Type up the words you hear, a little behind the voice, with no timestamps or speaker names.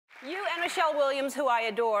You and Michelle Williams, who I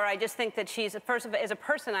adore, I just think that she's, first of all, as a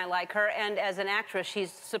person I like her, and as an actress,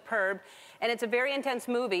 she's superb. And it's a very intense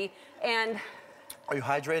movie, and... Are you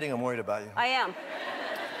hydrating? I'm worried about you. I am.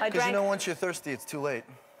 Because you know, once you're thirsty, it's too late.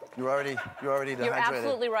 You're already dehydrated. You're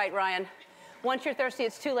absolutely right, Ryan. Once you're thirsty,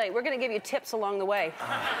 it's too late. We're going to give you tips along the way.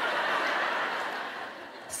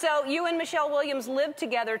 So you and Michelle Williams lived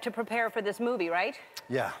together to prepare for this movie, right?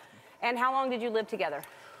 Yeah. And how long did you live together?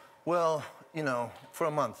 Well, you know, for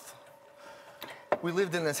a month. We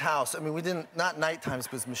lived in this house. I mean, we didn't, not night times,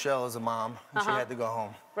 because Michelle is a mom, and she had to go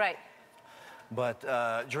home. Right. But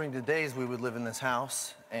during the days, we would live in this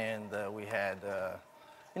house, and we had,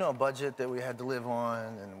 you know, a budget that we had to live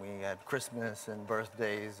on, and we had Christmas and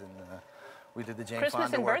birthdays, and we did the Jane Fonda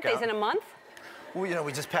Christmas and workout. birthdays in a month? Well, you know,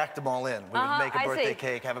 we just packed them all in. We would make a birthday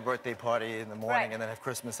cake, have a birthday party in the morning, and then have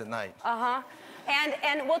Christmas at night.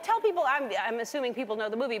 And well, tell people, I'm assuming people know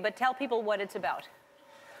the movie, but tell people what it's about.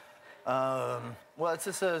 Well, it's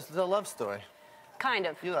just a love story. Kind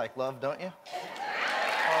of. You like love, don't you? All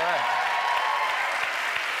right.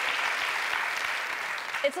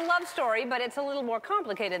 It's a love story, but it's a little more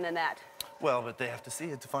complicated than that. Well, but they have to see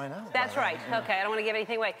it to find out. That's right. Okay, I don't want to give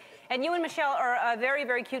anything away. And you and Michelle are a very,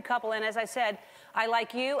 very cute couple, and as I said, I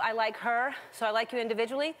like you, I like her, so I like you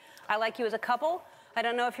individually. I like you as a couple. I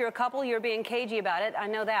don't know if you're a couple, you're being cagey about it, I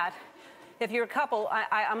know that. If you're a couple,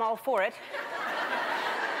 I'm all for it.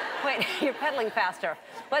 Wait, you're pedaling faster.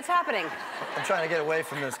 What's happening? I'm trying to get away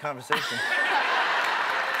from this conversation.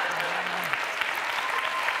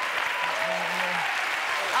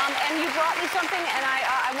 And you brought me something, and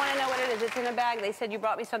I want to know what it is. It's in a bag. They said you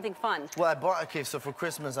brought me something fun. Well, I bought, okay, so for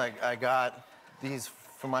Christmas, I got these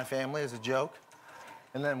for my family as a joke.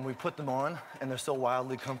 And then we put them on, and they're so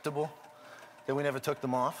wildly comfortable that we never took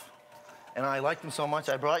them off. And I liked them so much,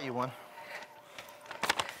 I brought you one.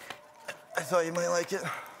 I thought you might like it.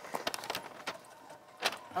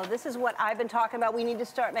 Oh, this is what I've been talking about. We need to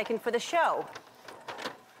start making for the show.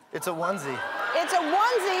 It's a onesie. It's a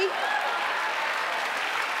onesie?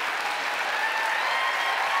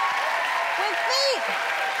 With feet.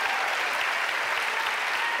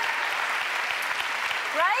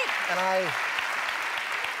 Right? And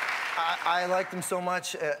I like them so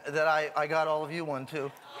much that I got all of you one, too.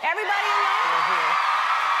 Everybody in line?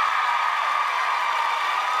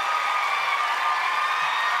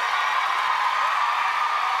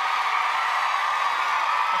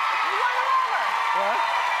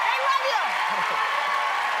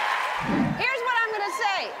 Here's what I'm going to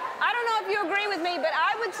say. I don't know if you agree with me, but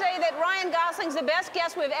I would say that Ryan Gosling's the best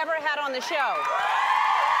guest we've ever had on the show.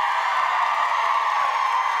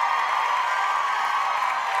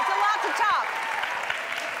 It's a lot to top.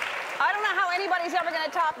 I don't know how anybody's ever going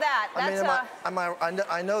to top that.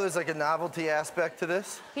 I know there's like a novelty aspect to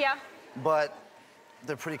this. Yeah. But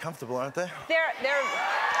they're pretty comfortable, aren't they? They're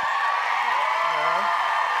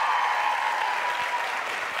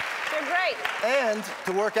great. And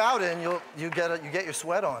to work out in, you get your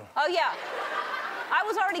sweat on. Oh yeah, I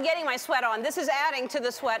was already getting my sweat on. This is adding to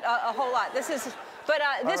the sweat a whole lot. This is, but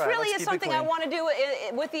this really is something I want to do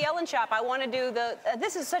with the Ellen Shop. I want to do the.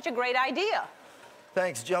 This is such a great idea.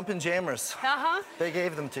 Thanks, Jumpin' Jammers. They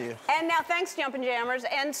gave them to you. And now, thanks, Jumpin' Jammers.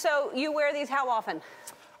 And so you wear these how often?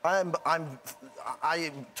 I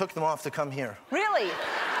took them off to come here. Really?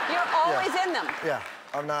 You're always in them. Yeah.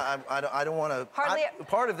 I don't want to.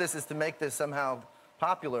 Part of this is to make this somehow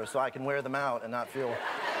popular so I can wear them out and not feel.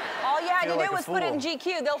 All you had to like do was put it in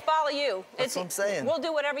GQ. They'll follow you. That's what I'm saying. We'll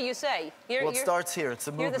do whatever you say. Well, it starts here. It's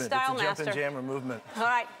a movement. You're the style it's a master. Jumpin' Jammer movement. All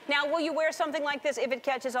right. Now, will you wear something like this if it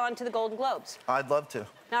catches on to the Golden Globes? I'd love to.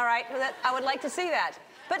 All right. Well, I would like to see that.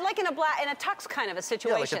 But like in a tux kind of a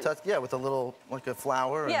situation. Yeah, like a tux. Yeah, with a little, like a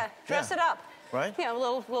flower. Yeah, dress it up. Right? You know, a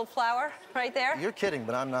little flower right there. You're kidding,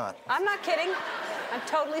 but I'm not. I'm not kidding. I'm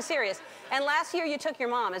totally serious. And last year you took your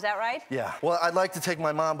mom, is that right? Yeah. Well, I'd like to take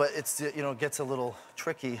my mom, but it's, you know, gets a little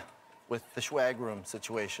tricky with the swag room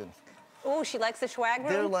situation. Ooh, she likes the swag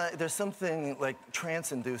room? There's something like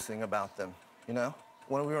trance-inducing about them, you know?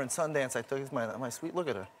 When we were in Sundance, I took my sweet, look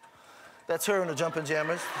at her. That's her in the Jumpin'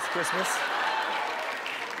 Jammers. It's Christmas.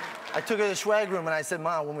 I took her to the swag room and I said,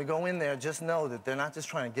 Mom, when we go in there, just know that they're not just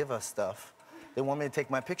trying to give us stuff. They want me to take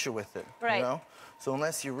my picture with it, right. You know? So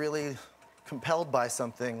unless you're really compelled by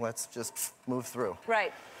something, let's just move through.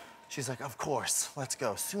 Right. She's like, of course, let's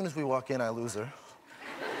go. As soon as we walk in, I lose her.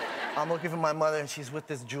 I'm looking for my mother, and she's with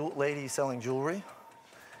this lady selling jewelry.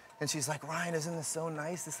 And she's like, Ryan, isn't this so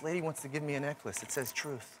nice? This lady wants to give me a necklace. It says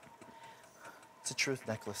truth. It's a truth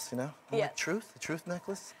necklace, you know? I'm like, truth? A truth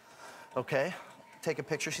necklace? Okay. Take a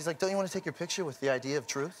picture. She's like, don't you want to take your picture with the idea of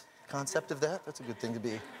truth? Concept of that? That's a good thing to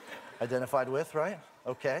be identified with, right?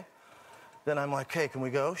 Okay. Then I'm like, hey, can we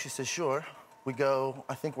go? She says, sure. We go,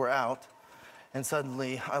 I think we're out. And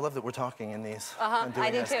suddenly, I love that we're talking in these. And doing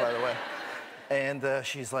I do this, too. by the way. And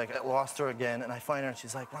she's like, I lost her again. And I find her and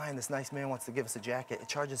she's like, Ryan, this nice man wants to give us a jacket. It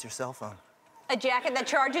charges your cell phone. A jacket that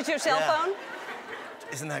charges your cell phone?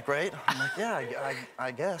 Isn't that great? I'm like, yeah,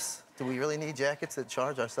 I guess. Do we really need jackets that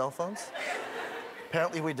charge our cell phones?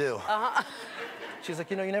 Apparently we do. She's like,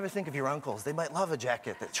 you know, you never think of your uncles. They might love a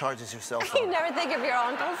jacket that charges your cell phone. You never think of your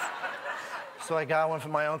uncles? So I got one for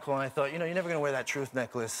my uncle, and I thought, you know, you're never gonna wear that truth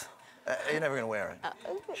necklace. You're never gonna wear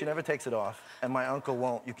it. She never takes it off, and my uncle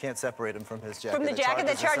won't. You can't separate him from his jacket. From the jacket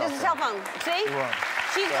that charges the cell phone. See? He won't.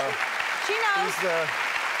 She knows. He's the,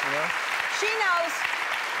 you know? She knows.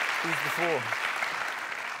 He's the fool.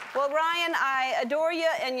 Well, Ryan, I adore you,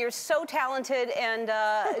 and you're so talented, and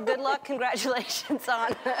good luck. Congratulations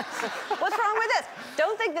on What's wrong with this?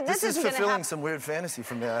 Don't think that this isn't going to happen. This is fulfilling some weird fantasy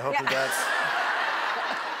for me. I hope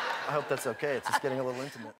I hope that's okay. It's just getting a little intimate.